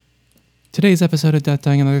Today's episode of Death,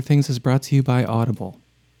 Dying, and Other Things is brought to you by Audible.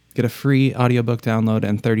 Get a free audiobook download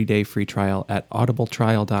and 30-day free trial at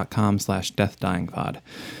audibletrial.com/deathdyingpod.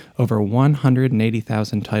 Over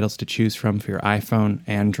 180,000 titles to choose from for your iPhone,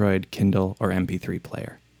 Android, Kindle, or MP3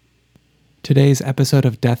 player. Today's episode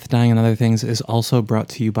of Death, Dying, and Other Things is also brought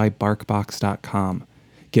to you by BarkBox.com.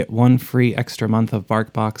 Get one free extra month of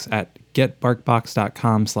BarkBox at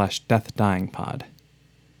getbarkbox.com/deathdyingpod.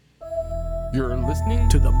 You're listening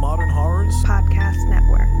to the Modern Horrors Podcast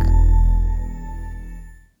Network.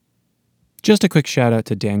 Just a quick shout out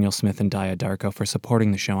to Daniel Smith and Daya Darko for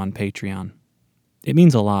supporting the show on Patreon. It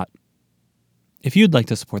means a lot. If you'd like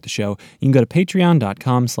to support the show, you can go to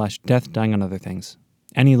patreon.com/deathdyingandotherthings.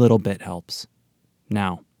 Any little bit helps.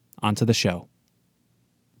 Now, on to the show.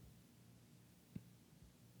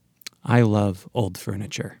 I love old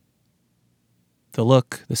furniture. The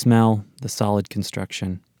look, the smell, the solid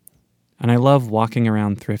construction. And I love walking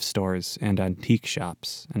around thrift stores and antique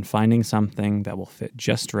shops and finding something that will fit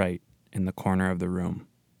just right in the corner of the room.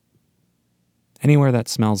 Anywhere that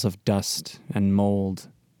smells of dust and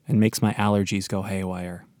mold and makes my allergies go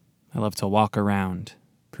haywire. I love to walk around,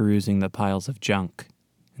 perusing the piles of junk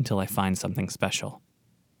until I find something special.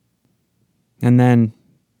 And then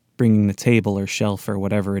bringing the table or shelf or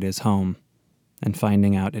whatever it is home and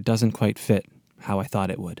finding out it doesn't quite fit how I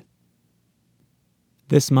thought it would.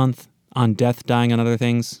 This month, on Death, Dying, and Other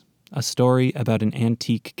Things, a story about an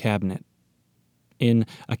antique cabinet. In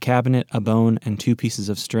A Cabinet, a Bone, and Two Pieces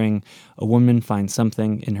of String, a woman finds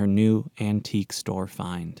something in her new antique store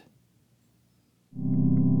find.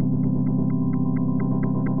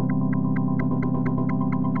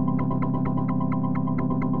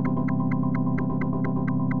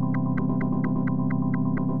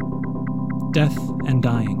 Death and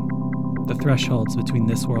dying, the thresholds between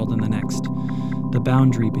this world and the next, the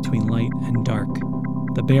boundary between light and dark,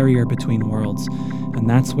 the barrier between worlds, and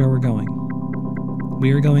that's where we're going.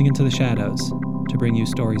 We are going into the shadows to bring you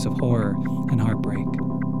stories of horror and heartbreak.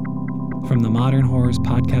 From the Modern Horrors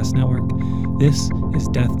Podcast Network, this is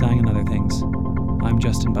Death, Dying, and Other Things. I'm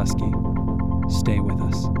Justin Buskey. Stay with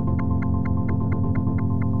us.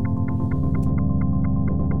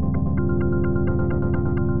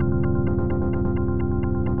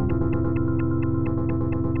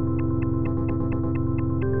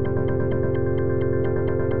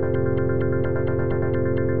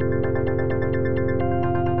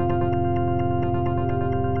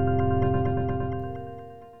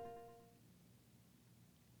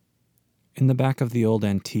 In the back of the old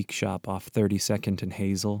antique shop off 32nd and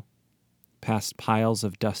Hazel, past piles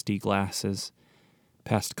of dusty glasses,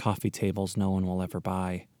 past coffee tables no one will ever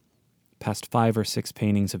buy, past 5 or 6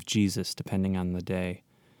 paintings of Jesus depending on the day,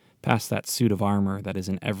 past that suit of armor that is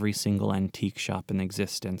in every single antique shop in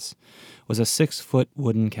existence, was a 6-foot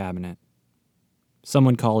wooden cabinet. Some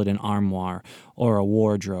would call it an armoire or a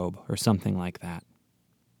wardrobe or something like that.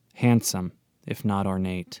 Handsome, if not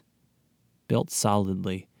ornate. Built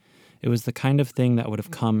solidly. It was the kind of thing that would have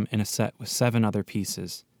come in a set with 7 other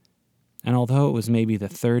pieces. And although it was maybe the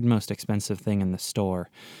 3rd most expensive thing in the store,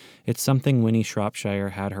 it's something Winnie Shropshire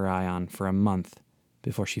had her eye on for a month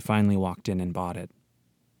before she finally walked in and bought it.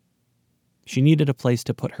 She needed a place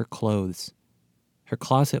to put her clothes. Her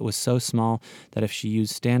closet was so small that if she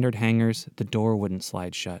used standard hangers, the door wouldn't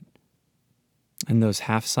slide shut. And those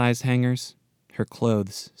half-size hangers, her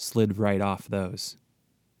clothes slid right off those.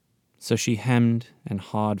 So she hemmed and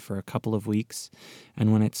hawed for a couple of weeks,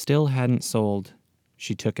 and when it still hadn't sold,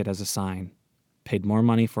 she took it as a sign, paid more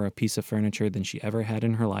money for a piece of furniture than she ever had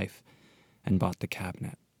in her life, and bought the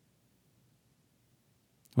cabinet.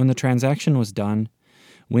 When the transaction was done,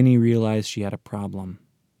 Winnie realized she had a problem.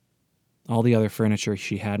 All the other furniture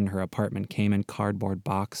she had in her apartment came in cardboard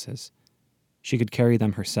boxes. She could carry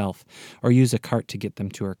them herself, or use a cart to get them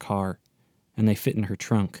to her car, and they fit in her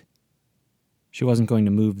trunk. She wasn't going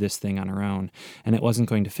to move this thing on her own, and it wasn't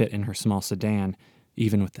going to fit in her small sedan,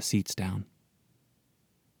 even with the seats down.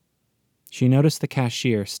 She noticed the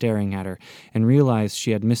cashier staring at her and realized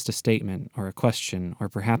she had missed a statement or a question or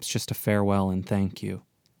perhaps just a farewell and thank you.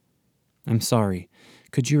 "I'm sorry.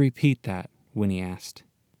 Could you repeat that?" Winnie asked.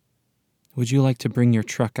 "Would you like to bring your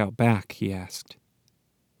truck out back?" he asked.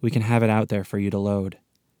 "We can have it out there for you to load."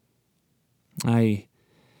 "I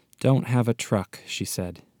don't have a truck," she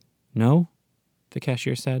said. "No?" the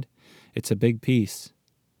cashier said. "It's a big piece."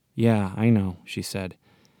 "Yeah, I know," she said.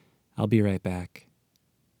 "I'll be right back."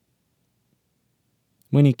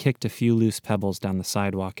 Winnie kicked a few loose pebbles down the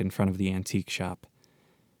sidewalk in front of the antique shop.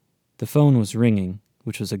 The phone was ringing,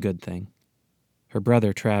 which was a good thing. Her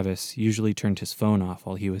brother, Travis, usually turned his phone off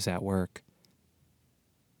while he was at work.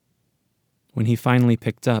 When he finally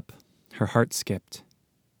picked up, Her heart skipped.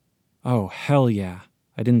 "Oh, hell yeah.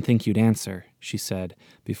 I didn't think you'd answer," she said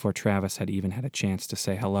before Travis had even had a chance to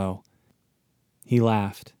say hello. He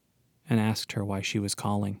laughed and asked her why she was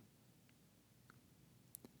calling.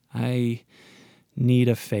 "I need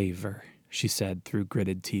a favor," she said through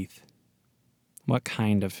gritted teeth. "What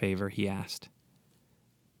kind of favor?" he asked.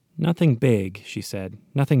 "Nothing big," she said.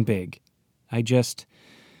 "Nothing big. I just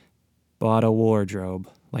bought a wardrobe,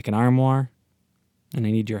 like an armoire, and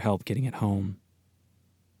I need your help getting it home.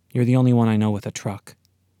 You're the only one I know with a truck."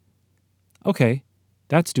 "Okay,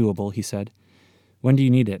 that's doable," he said. "When do you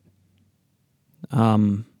need it?"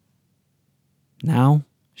 Now,"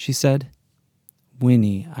 she said.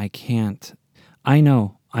 "Winnie, I can't." I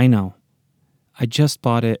know. I just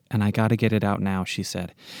bought it and I gotta get it out now," she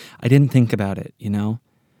said. "I didn't think about it, you know?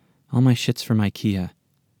 All my shit's from IKEA.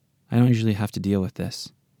 I don't usually have to deal with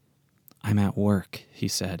this." "I'm at work," he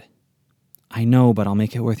said. "I know, but I'll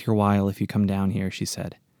make it worth your while if you come down here," she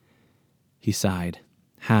said. He sighed.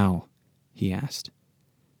 "How?" he asked.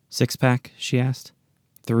 "6-pack?" she asked.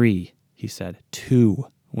 "3," he said. "2,"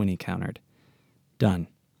 Winnie countered. "Done,"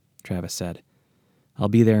 Travis said. "I'll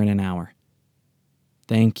be there in an hour."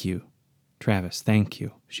 "Thank you, Travis, thank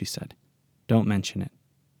you," she said. "Don't mention it.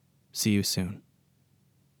 See you soon."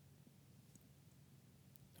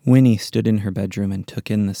 Winnie stood in her bedroom and took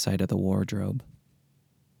in the sight of the wardrobe.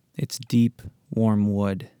 Its deep, warm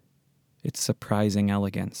wood, its surprising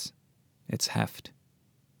elegance, its heft.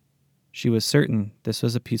 She was certain this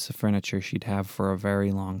was a piece of furniture she'd have for a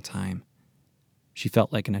very long time. She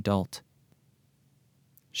felt like an adult.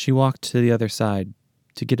 She walked to the other side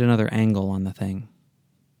to get another angle on the thing.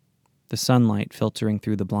 The sunlight filtering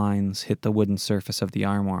through the blinds hit the wooden surface of the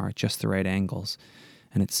armoire at just the right angles,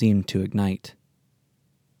 and it seemed to ignite.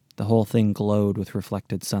 The whole thing glowed with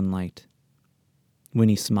reflected sunlight.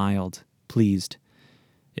 Winnie smiled, pleased.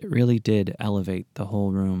 It really did elevate the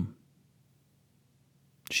whole room.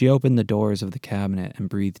 She opened the doors of the cabinet and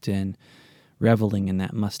breathed in, reveling in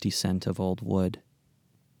that musty scent of old wood.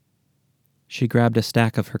 She grabbed a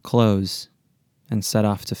stack of her clothes and set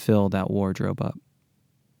off to fill that wardrobe up.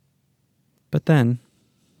 But then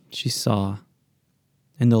she saw,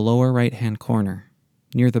 in the lower right-hand corner,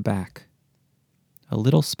 near the back, a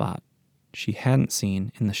little spot she hadn't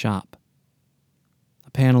seen in the shop.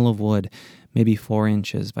 A panel of wood, maybe 4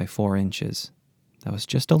 inches by 4 inches, that was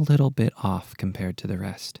just a little bit off compared to the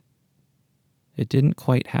rest. It didn't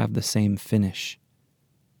quite have the same finish.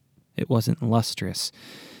 It wasn't lustrous,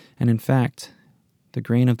 and in fact, the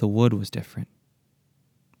grain of the wood was different.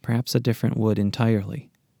 Perhaps a different wood entirely.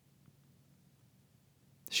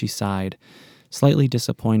 She sighed, slightly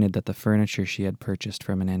disappointed that the furniture she had purchased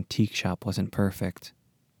from an antique shop wasn't perfect.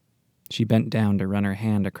 She bent down to run her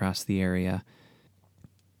hand across the area.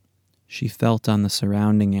 She felt on the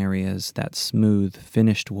surrounding areas that smooth,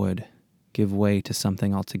 finished wood give way to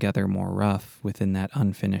something altogether more rough within that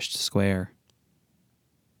unfinished square.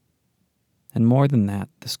 And more than that,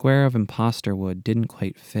 the square of imposter wood didn't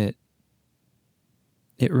quite fit.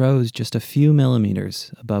 It rose just a few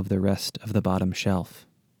millimeters above the rest of the bottom shelf.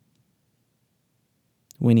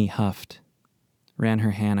 Winnie huffed, ran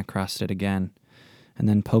her hand across it again, and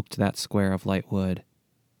then poked that square of light wood.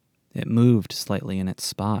 It moved slightly in its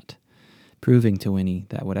spot, proving to Winnie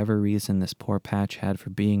that whatever reason this poor patch had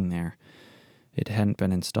for being there, it hadn't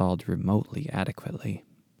been installed remotely adequately.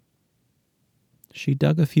 She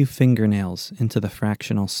dug a few fingernails into the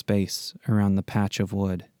fractional space around the patch of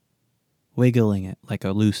wood, wiggling it like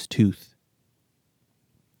a loose tooth.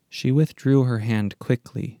 She withdrew her hand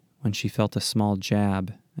quickly when she felt a small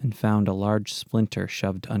jab and found a large splinter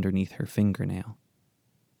shoved underneath her fingernail.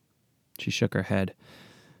 She shook her head,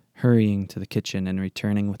 hurrying to the kitchen and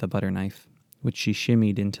returning with a butter knife, which she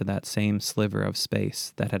shimmied into that same sliver of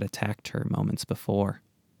space that had attacked her moments before.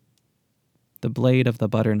 The blade of the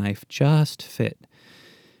butter knife just fit,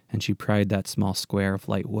 and she pried that small square of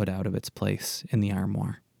light wood out of its place in the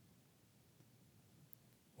armoire.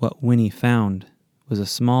 What Winnie found was a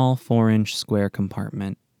small 4-inch square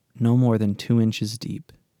compartment, no more than 2 inches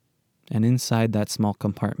deep, and inside that small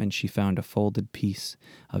compartment she found a folded piece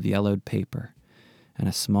of yellowed paper and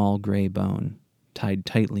a small gray bone tied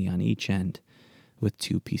tightly on each end with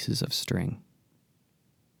 2 pieces of string.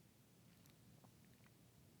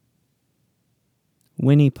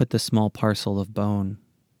 Winnie put the small parcel of bone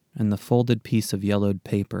and the folded piece of yellowed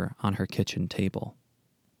paper on her kitchen table.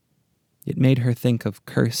 It made her think of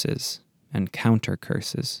curses and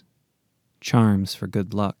counter-curses, charms for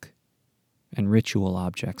good luck, and ritual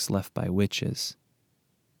objects left by witches.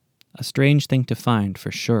 A strange thing to find,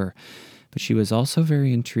 for sure, but she was also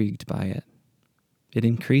very intrigued by it. It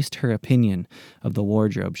increased her opinion of the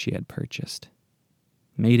wardrobe she had purchased,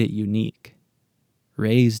 made it unique,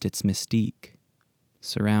 raised its mystique,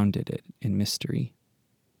 surrounded it in mystery.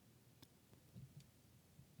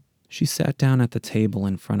 She sat down at the table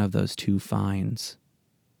in front of those two finds.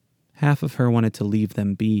 Half of her wanted to leave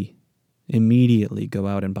them be, immediately go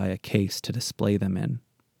out and buy a case to display them in,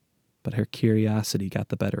 but her curiosity got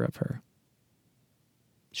the better of her.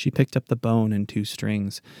 She picked up the bone and 2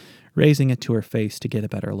 strings, raising it to her face to get a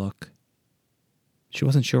better look. She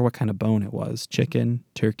wasn't sure what kind of bone it was, chicken,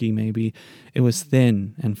 turkey maybe. It was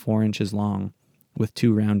thin and 4 inches long, with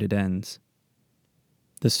 2 rounded ends.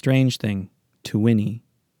 The strange thing, to Winnie,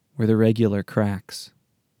 were the regular cracks,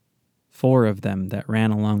 4 of them that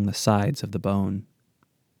ran along the sides of the bone.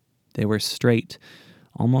 They were straight,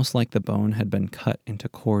 almost like the bone had been cut into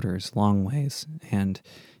quarters long ways, and,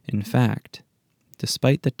 in fact,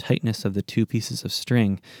 despite the tightness of the 2 pieces of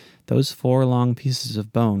string, those 4 long pieces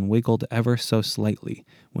of bone wiggled ever so slightly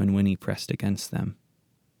when Winnie pressed against them.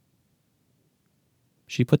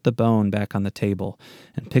 She put the bone back on the table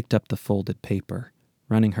and picked up the folded paper,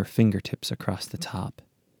 running her fingertips across the top.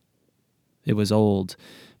 It was old,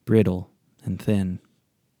 brittle, and thin.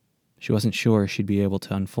 She wasn't sure she'd be able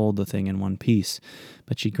to unfold the thing in one piece,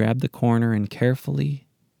 but she grabbed the corner and carefully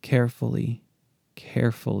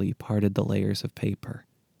parted the layers of paper.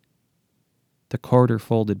 The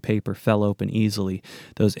quarter-folded paper fell open easily,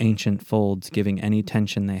 those ancient folds giving any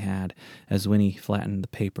tension they had as Winnie flattened the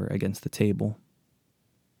paper against the table.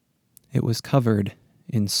 It was covered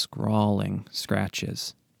in scrawling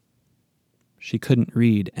scratches. She couldn't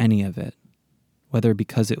read any of it, whether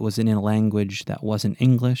because it was in a language that wasn't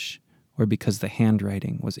English or because the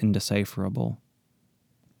handwriting was indecipherable.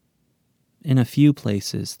 In a few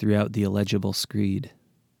places throughout the illegible screed,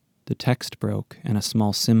 the text broke and a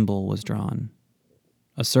small symbol was drawn.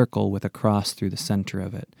 A circle with a cross through the center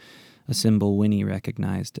of it, a symbol Winnie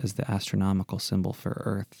recognized as the astronomical symbol for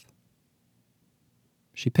Earth.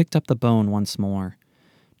 She picked up the bone once more,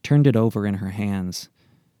 turned it over in her hands,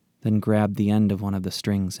 then grabbed the end of one of the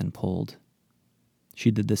strings and pulled.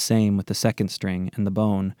 She did the same with the second string, and the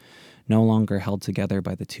bone, no longer held together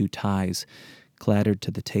by the 2 ties, clattered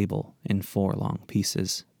to the table in 4 long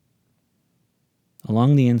pieces.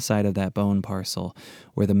 Along the inside of that bone parcel,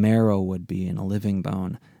 where the marrow would be in a living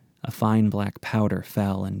bone, a fine black powder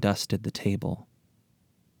fell and dusted the table.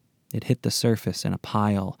 It hit the surface in a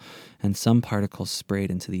pile, and some particles sprayed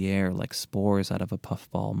into the air like spores out of a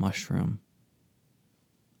puffball mushroom.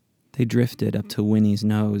 They drifted up to Winnie's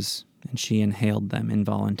nose, and she inhaled them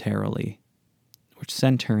involuntarily, which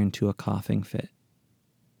sent her into a coughing fit.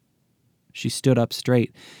 She stood up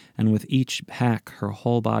straight, and with each hack her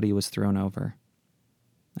whole body was thrown over.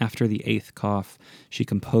 After the 8th cough, she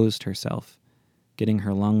composed herself, getting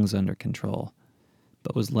her lungs under control,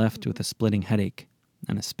 but was left with a splitting headache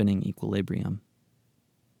and a spinning equilibrium.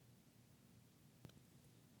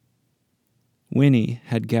 Winnie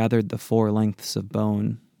had gathered the 4 lengths of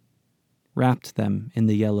bone, wrapped them in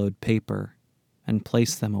the yellowed paper, and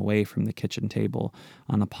placed them away from the kitchen table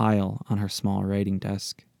on a pile on her small writing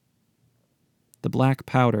desk. The black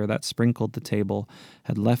powder that sprinkled the table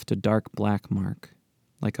had left a dark black mark,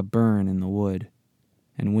 like a burn in the wood,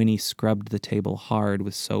 and Winnie scrubbed the table hard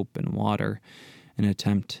with soap and water in an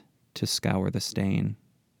attempt to scour the stain.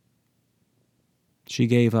 She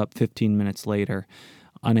gave up 15 minutes later,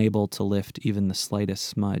 unable to lift even the slightest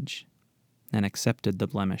smudge, and accepted the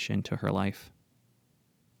blemish into her life.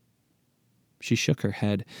 She shook her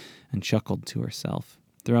head and chuckled to herself,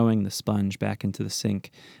 throwing the sponge back into the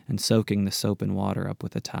sink and soaking the soap and water up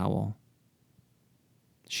with a towel.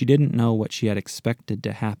 She didn't know what she had expected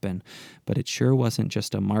to happen, but it sure wasn't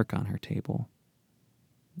just a mark on her table.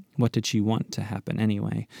 What did she want to happen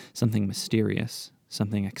anyway? Something mysterious,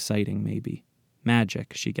 something exciting maybe.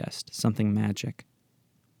 Magic, she guessed, something magic.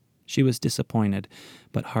 She was disappointed,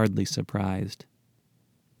 but hardly surprised.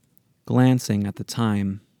 Glancing at the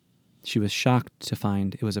time, she was shocked to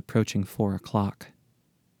find it was approaching 4 o'clock.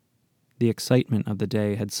 The excitement of the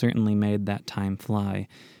day had certainly made that time fly,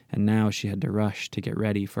 and now she had to rush to get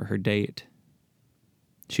ready for her date.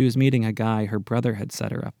 She was meeting a guy her brother had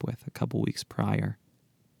set her up with a couple weeks prior.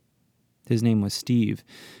 His name was Steve,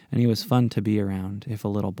 and he was fun to be around, if a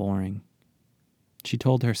little boring. She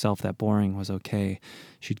told herself that boring was okay.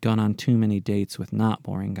 She'd gone on too many dates with not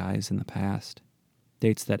boring guys in the past.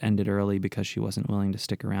 Dates that ended early because she wasn't willing to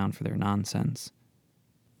stick around for their nonsense.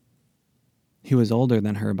 He was older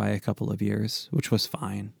than her by a couple of years, which was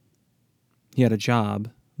fine. He had a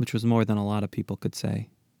job, which was more than a lot of people could say.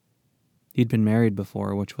 He'd been married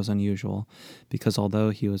before, which was unusual, because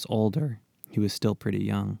although he was older, he was still pretty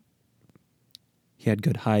young. He had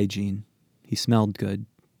good hygiene. He smelled good,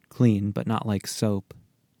 clean, but not like soap.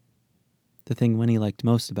 The thing Winnie liked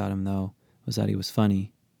most about him, though, was that he was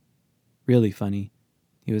funny. Really funny.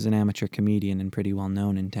 He was an amateur comedian and pretty well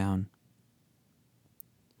known in town.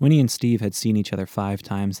 Winnie and Steve had seen each other 5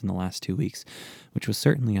 times in the last 2 weeks, which was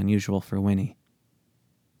certainly unusual for Winnie.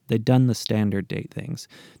 They'd done the standard date things,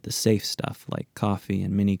 the safe stuff like coffee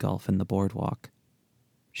and mini-golf and the boardwalk.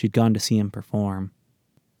 She'd gone to see him perform.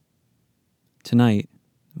 Tonight,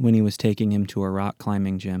 Winnie was taking him to a rock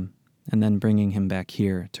climbing gym and then bringing him back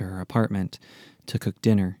here to her apartment to cook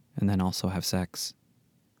dinner and then also have sex.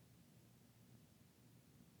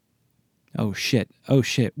 Oh shit,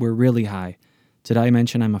 we're really high. Did I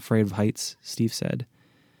mention I'm afraid of heights? Steve said.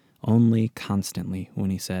 Only constantly,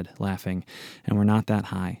 Winnie said, laughing, and we're not that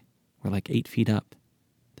high. We're like 8 feet up.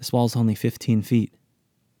 This wall's only 15 feet.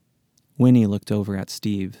 Winnie looked over at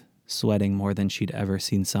Steve, sweating more than she'd ever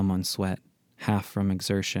seen someone sweat, half from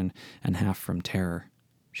exertion and half from terror.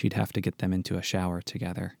 She'd have to get them into a shower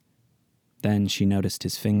together. Then she noticed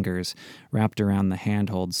his fingers wrapped around the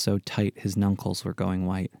handholds so tight his knuckles were going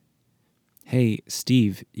white. Hey,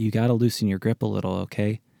 Steve, you gotta loosen your grip a little,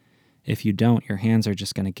 okay? If you don't, your hands are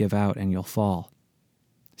just gonna give out and you'll fall.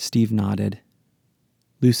 Steve nodded,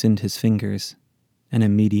 loosened his fingers, and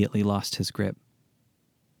immediately lost his grip.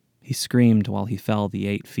 He screamed while he fell the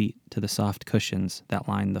 8 feet to the soft cushions that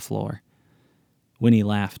lined the floor. Winnie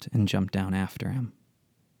laughed and jumped down after him.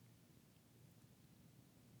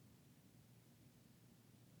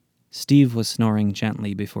 Steve was snoring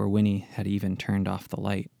gently before Winnie had even turned off the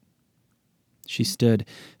light. She stood,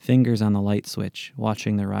 fingers on the light switch,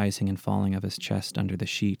 watching the rising and falling of his chest under the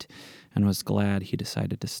sheet, and was glad he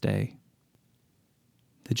decided to stay.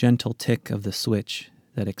 The gentle tick of the switch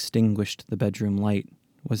that extinguished the bedroom light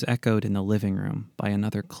was echoed in the living room by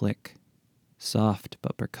another click, soft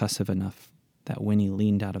but percussive enough that Winnie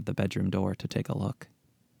leaned out of the bedroom door to take a look.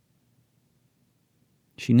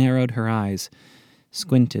 She narrowed her eyes,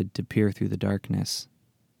 squinted to peer through the darkness,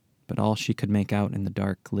 but all she could make out in the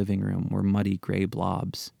dark living room were muddy gray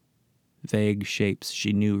blobs, vague shapes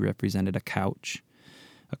she knew represented a couch,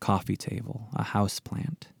 a coffee table, a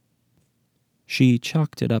houseplant. She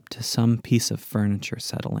chalked it up to some piece of furniture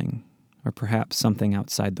settling, or perhaps something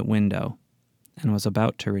outside the window, and was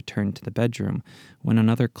about to return to the bedroom when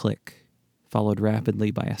another click, followed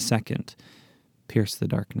rapidly by a second, pierced the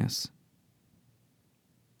darkness.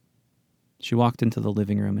 She walked into the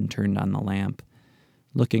living room and turned on the lamp,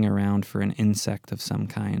 looking around for an insect of some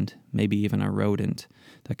kind, maybe even a rodent,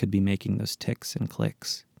 that could be making those ticks and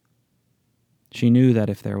clicks. She knew that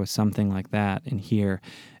if there was something like that in here,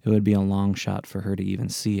 it would be a long shot for her to even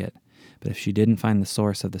see it, but if she didn't find the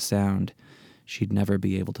source of the sound, she'd never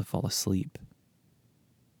be able to fall asleep.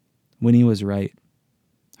 Winnie was right.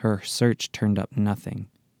 Her search turned up nothing.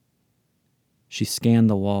 She scanned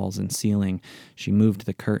the walls and ceiling. She moved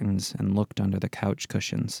the curtains and looked under the couch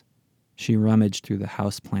cushions. She rummaged through the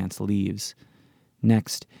houseplant's leaves.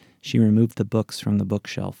 Next, she removed the books from the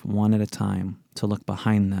bookshelf one at a time to look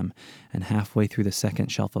behind them, and halfway through the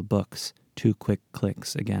second shelf of books, 2 quick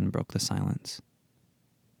clicks again broke the silence.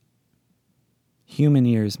 Human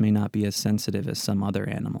ears may not be as sensitive as some other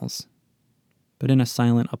animals, but in a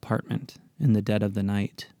silent apartment in the dead of the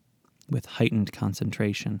night, with heightened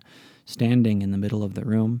concentration, standing in the middle of the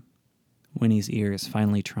room, Winnie's ears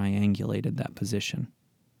finally triangulated that position.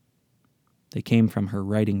 They came from her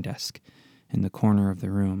writing desk in the corner of the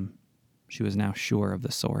room. She was now sure of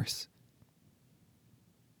the source.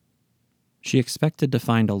 She expected to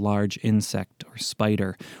find a large insect or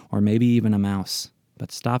spider or maybe even a mouse,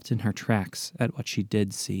 but stopped in her tracks at what she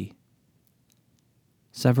did see.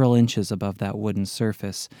 Several inches above that wooden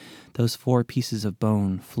surface, those 4 pieces of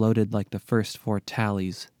bone floated like the first 4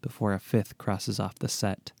 tallies before a 5th crosses off the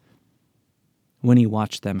set. Winnie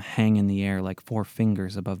watched them hang in the air like 4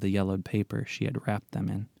 fingers above the yellowed paper she had wrapped them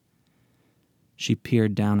in. She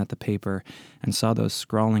peered down at the paper and saw those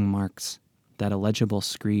scrawling marks. That illegible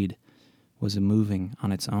screed was moving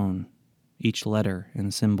on its own. Each letter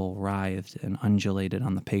and symbol writhed and undulated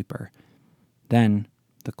on the paper. Then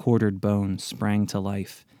the quartered bone sprang to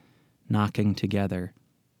life, knocking together,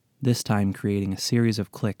 this time creating a series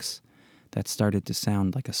of clicks that started to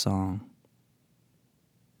sound like a song.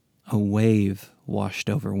 A wave washed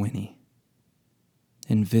over Winnie,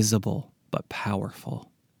 invisible but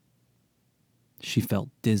powerful. She felt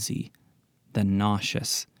dizzy, then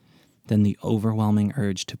nauseous, then the overwhelming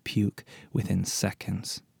urge to puke within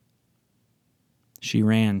seconds. She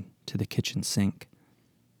ran to the kitchen sink,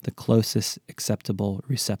 the closest acceptable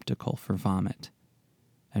receptacle for vomit,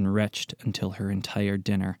 and retched until her entire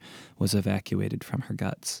dinner was evacuated from her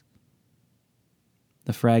guts.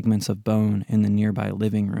 The fragments of bone in the nearby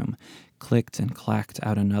living room clicked and clacked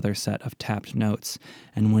out another set of tapped notes,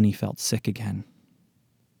 and Winnie felt sick again.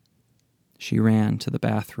 She ran to the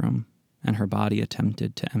bathroom, and her body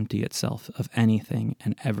attempted to empty itself of anything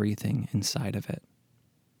and everything inside of it.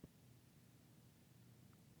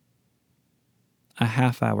 A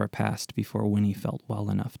half-hour passed before Winnie felt well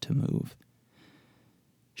enough to move.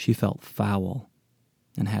 She felt foul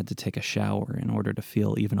and had to take a shower in order to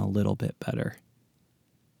feel even a little bit better.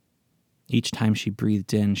 Each time she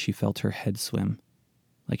breathed in, she felt her head swim,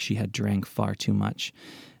 like she had drank far too much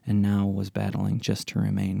and now was battling just to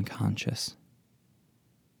remain conscious.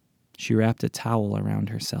 She wrapped a towel around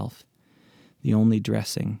herself, the only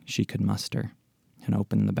dressing she could muster, and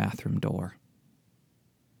opened the bathroom door.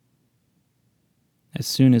 As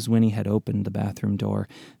soon as Winnie had opened the bathroom door,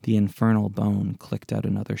 the infernal bone clicked out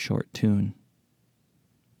another short tune.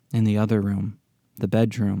 In the other room, the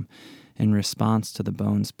bedroom, in response to the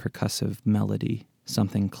bone's percussive melody,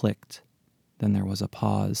 something clicked. Then there was a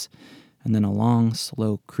pause, and then a long,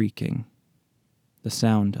 slow creaking, the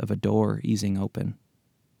sound of a door easing open,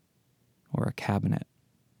 or a cabinet.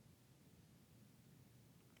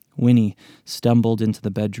 Winnie stumbled into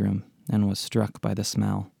the bedroom and was struck by the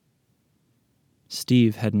smell.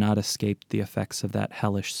 Steve had not escaped the effects of that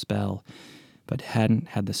hellish spell, but hadn't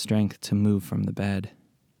had the strength to move from the bed.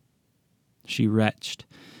 She retched,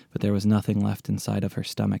 but there was nothing left inside of her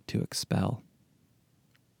stomach to expel.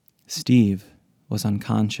 Steve was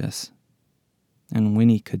unconscious, and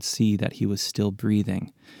Winnie could see that he was still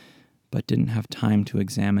breathing, but didn't have time to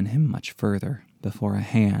examine him much further before a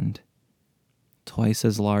hand, twice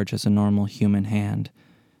as large as a normal human hand,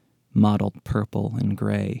 mottled purple and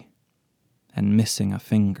gray, and missing a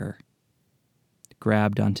finger,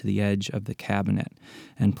 grabbed onto the edge of the cabinet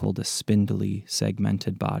and pulled a spindly,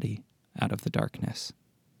 segmented body out of the darkness.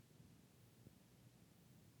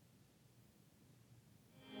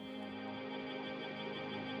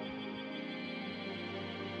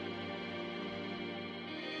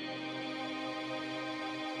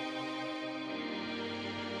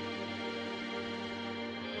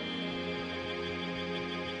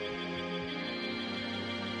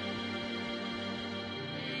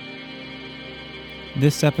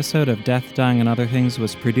 This episode of Death, Dying, and Other Things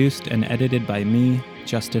was produced and edited by me,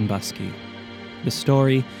 Justin Buskey. The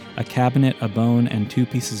story, A Cabinet, a Bone, and Two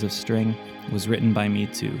Pieces of String, was written by me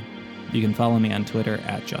too. You can follow me on Twitter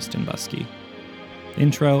at Justin Buskey.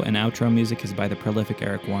 Intro and outro music is by the prolific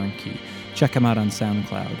Eric Warnke. Check him out on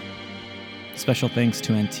SoundCloud. Special thanks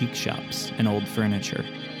to Antique Shops and Old Furniture.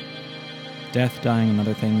 Death, Dying, and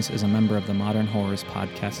Other Things is a member of the Modern Horrors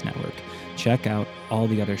Podcast Network. Check out all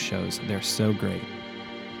the other shows. They're so great.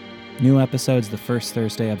 New episodes the first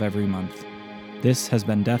Thursday of every month. This has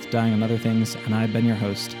been Death, Dying, and Other Things, and I've been your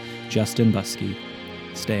host, Justin Buskey.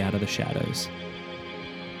 Stay out of the shadows.